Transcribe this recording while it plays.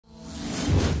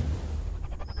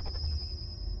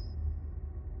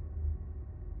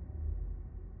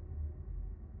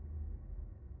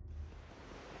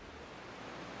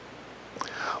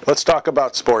Let's talk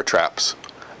about spore traps.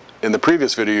 In the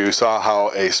previous video you saw how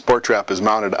a spore trap is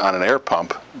mounted on an air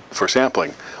pump for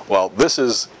sampling. Well, this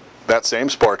is that same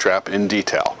spore trap in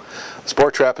detail. The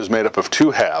spore trap is made up of two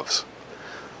halves.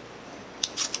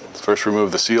 Let's first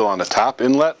remove the seal on the top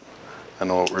inlet,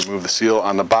 and we'll remove the seal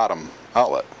on the bottom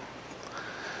outlet.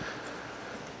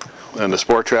 And the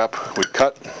spore trap, we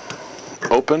cut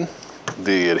open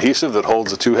the adhesive that holds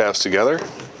the two halves together.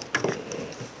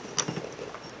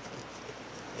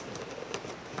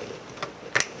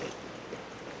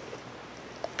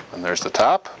 And there's the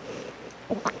top,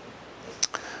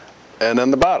 and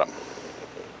then the bottom.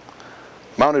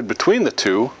 Mounted between the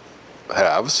two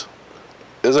halves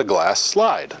is a glass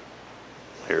slide.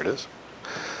 Here it is.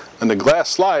 And the glass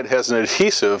slide has an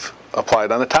adhesive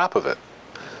applied on the top of it.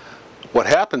 What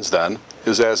happens then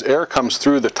is as air comes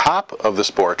through the top of the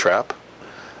spore trap,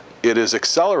 it is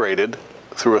accelerated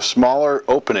through a smaller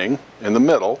opening in the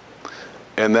middle,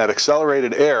 and that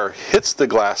accelerated air hits the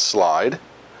glass slide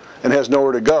and has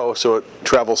nowhere to go, so it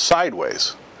travels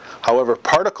sideways. However,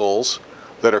 particles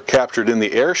that are captured in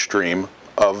the airstream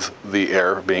of the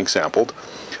air being sampled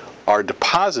are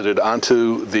deposited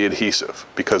onto the adhesive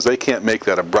because they can't make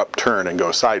that abrupt turn and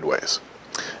go sideways.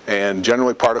 And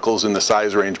generally particles in the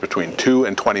size range between 2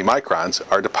 and 20 microns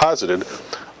are deposited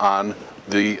on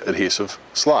the adhesive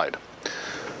slide.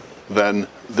 Then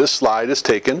this slide is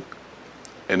taken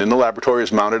and in the laboratory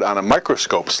is mounted on a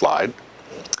microscope slide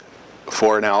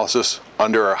for analysis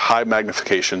under a high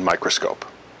magnification microscope.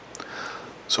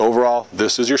 So overall,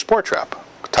 this is your spore trap.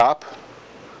 Top,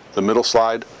 the middle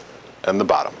slide, and the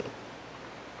bottom.